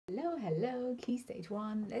hello, Key Stage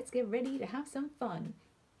 1. Let's get ready to have some fun.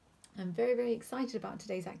 I'm very excited about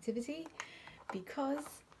today's activity because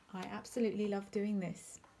I absolutely love doing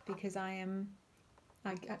this because I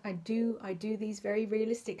do these very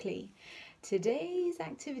realistically. Today's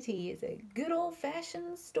activity is a good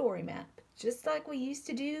old-fashioned story map, just like we used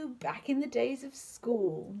to do back in the days of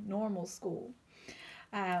school, normal school.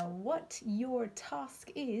 What your task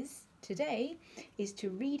is today is to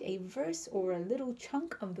read a verse or a little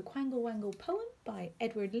chunk of the Quangle Wangle poem by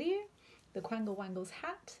Edward Lear, the Quangle Wangle's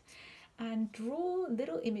hat, and draw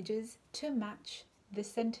little images to match the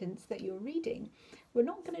sentence that you're reading. We're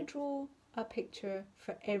not going to draw a picture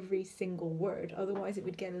for every single word, otherwise it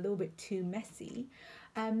would get a little bit too messy,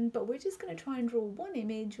 but we're just going to try and draw one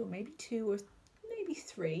image or maybe two or maybe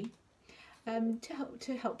three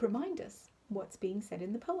to help remind us what's being said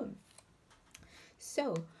in the poem.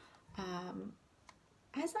 So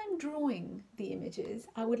as I'm drawing the images,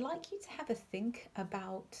 I would like you to have a think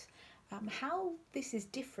about how this is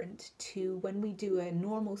different to when we do a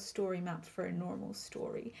normal story map for a normal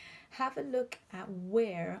story. Have a look at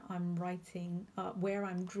where I'm writing, where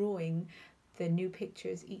I'm drawing the new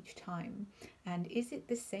pictures each time. And is it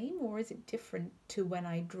the same or is it different to when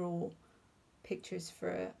I draw pictures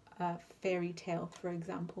for a fairy tale, for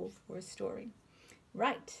example, for a story?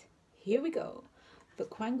 Right, here we go. The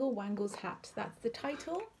Quangle Wangle's hat, that's the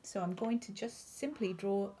title. So I'm going to just simply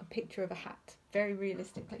draw a picture of a hat, very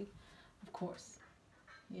realistically, of course.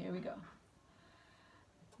 Here we go.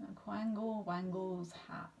 The Quangle Wangle's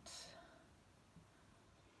hat.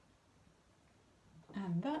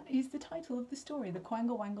 And that is the title of the story, The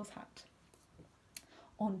Quangle Wangle's hat.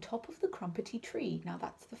 On top of the crumpety tree. Now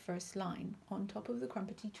that's the first line, on top of the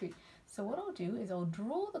crumpety tree. So what I'll do is I'll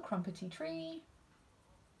draw the crumpety tree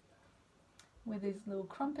with his little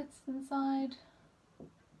crumpets inside,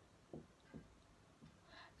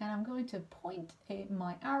 and I'm going to point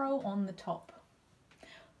my arrow on the top,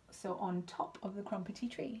 so on top of the crumpety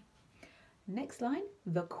tree. Next line,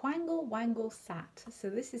 the Quangle Wangle sat.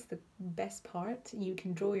 So this is the best part. You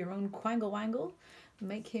can draw your own Quangle Wangle,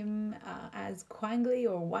 make him as quangly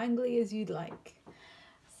or wangly as you'd like.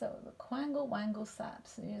 So the Quangle Wangle sat.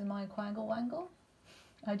 So here's my Quangle Wangle.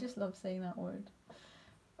 I just love saying that word.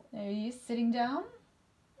 There he is, sitting down.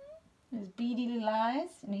 His beady little eyes,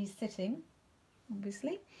 and he's sitting,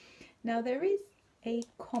 obviously. Now there is a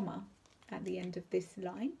comma at the end of this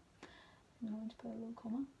line. I'm going to put a little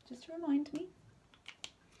comma just to remind me.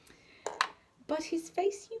 But his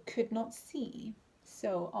face you could not see.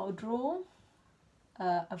 So I'll draw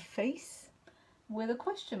a face with a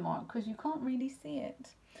question mark because you can't really see it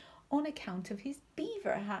on account of his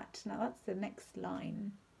beaver hat. Now that's the next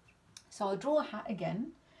line. So I'll draw a hat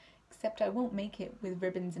again, except I won't make it with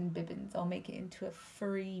ribbons and bibbins. I'll make it into a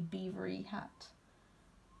furry, beavery hat.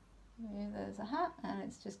 There's a hat, and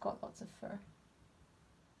it's just got lots of fur.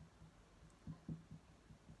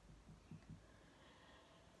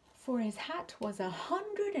 For his hat was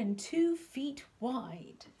 102 feet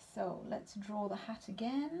wide. So let's draw the hat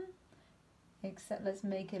again, except let's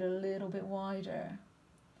make it a little bit wider.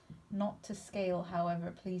 Not to scale,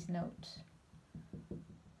 however, please note.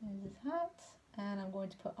 There's his hat. And I'm going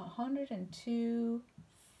to put 102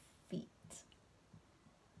 feet.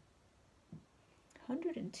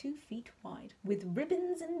 102 feet wide with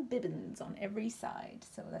ribbons and bibbins on every side.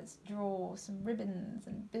 So let's draw some ribbons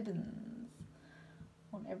and bibbins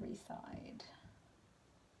on every side.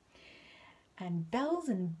 And bells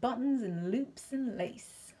and buttons and loops and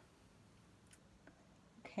lace.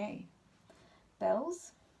 Okay,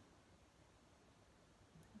 bells.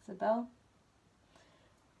 That's a bell.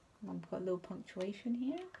 I'm going to put a little punctuation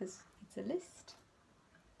here because it's a list.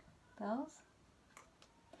 Bells.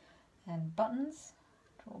 And buttons.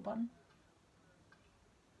 Draw a button.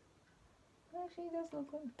 Actually, it does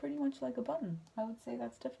look like, pretty much like a button. I would say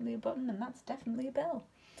that's definitely a button and that's definitely a bell.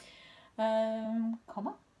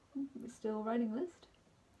 Comma. We're still writing list.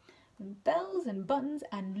 And bells and buttons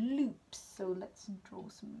and loops. So let's draw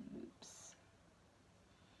some loops.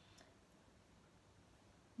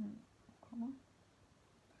 Comma.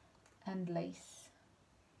 And lace.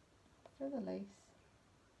 For the lace,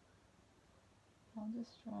 I'll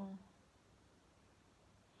just draw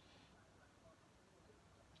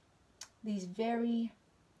these very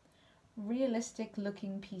realistic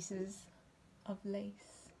looking pieces of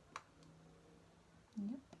lace.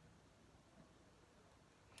 Yep.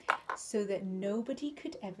 So that nobody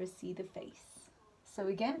could ever see the face. So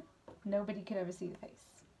again, nobody could ever see the face.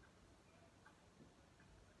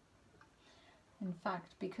 In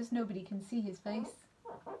fact, because nobody can see his face,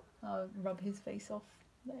 I'll rub his face off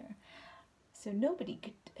there. so nobody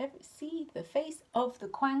could ever see the face of the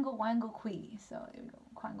Quangle Wangle Quee. So there we go,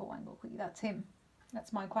 Quangle Wangle Quee, that's him.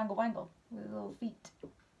 That's my Quangle Wangle with little feet,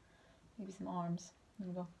 maybe some arms. There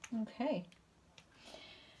we go. Okay.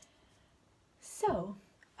 So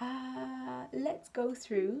let's go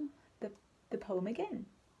through the poem again.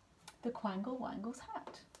 The Quangle Wangle's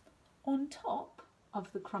hat. On top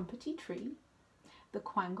of the crumpety tree, the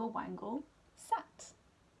Quangle Wangle sat.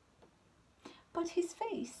 But his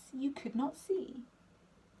face you could not see,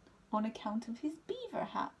 on account of his beaver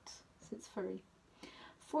hat, says Furry.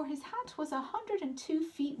 For his hat was 102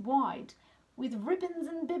 feet wide, with ribbons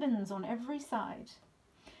and bibbons on every side,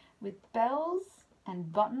 with bells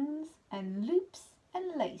and buttons and loops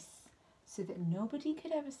and lace, so that nobody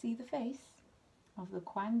could ever see the face of the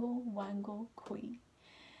Quangle Wangle Quee.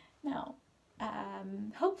 Now,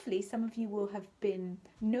 hopefully some of you will have been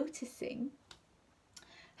noticing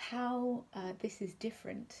how this is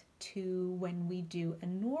different to when we do a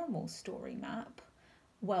normal story map.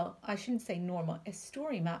 Well, I shouldn't say normal, a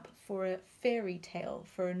story map for a fairy tale,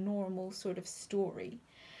 for a normal sort of story.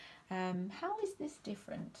 How is this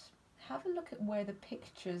different? Have a look at where the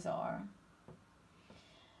pictures are.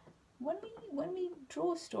 When we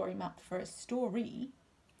draw a story map for a story,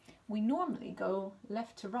 we normally go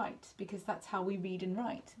left to right because that's how we read and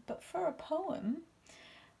write. But for a poem,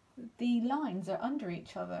 the lines are under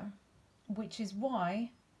each other, which is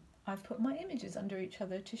why I've put my images under each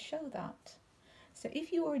other to show that. So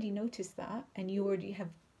if you already noticed that and you already have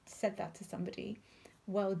said that to somebody,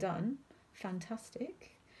 well done,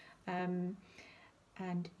 fantastic. And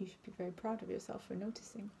you should be very proud of yourself for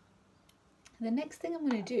noticing. The next thing I'm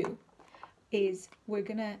going to do is we're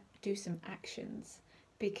going to do some actions,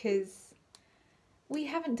 because we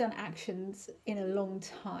haven't done actions in a long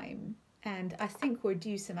time, and I think we're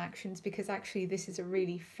due some actions because actually this is a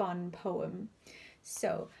really fun poem.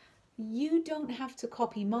 So you don't have to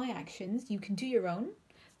copy my actions, you can do your own,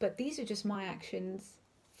 but these are just my actions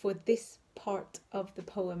for this part of the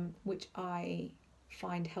poem which I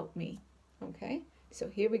find help me. Okay, so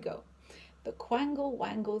here we go. The Quangle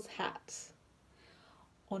Wangle's hat.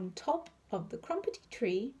 On top of the crumpety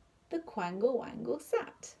tree, the Quangle Wangle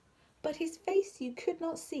sat, but his face you could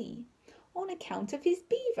not see, on account of his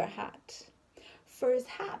beaver hat. For his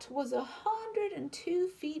hat was 102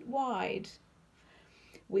 feet wide,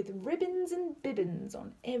 with ribbons and bibbons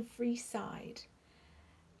on every side,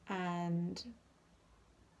 and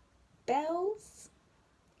bells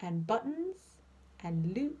and buttons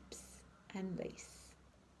and loops and lace.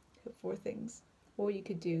 So 4 things. Or you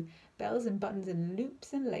could do bells and buttons and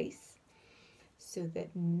loops and lace, so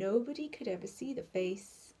that nobody could ever see the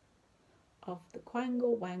face of the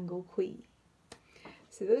Quangle Wangle Quee.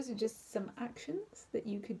 So those are just some actions that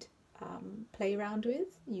you could play around with.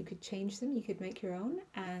 You could change them, you could make your own,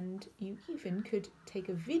 and you even could take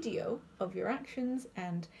a video of your actions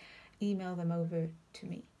and email them over to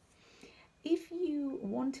me. If you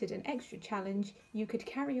wanted an extra challenge, you could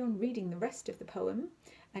carry on reading the rest of the poem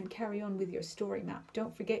and carry on with your story map.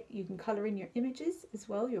 Don't forget you can colour in your images as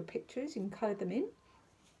well, your pictures, you can colour them in.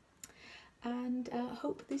 And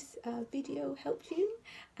hope this video helped you,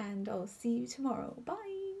 and I'll see you tomorrow. Bye!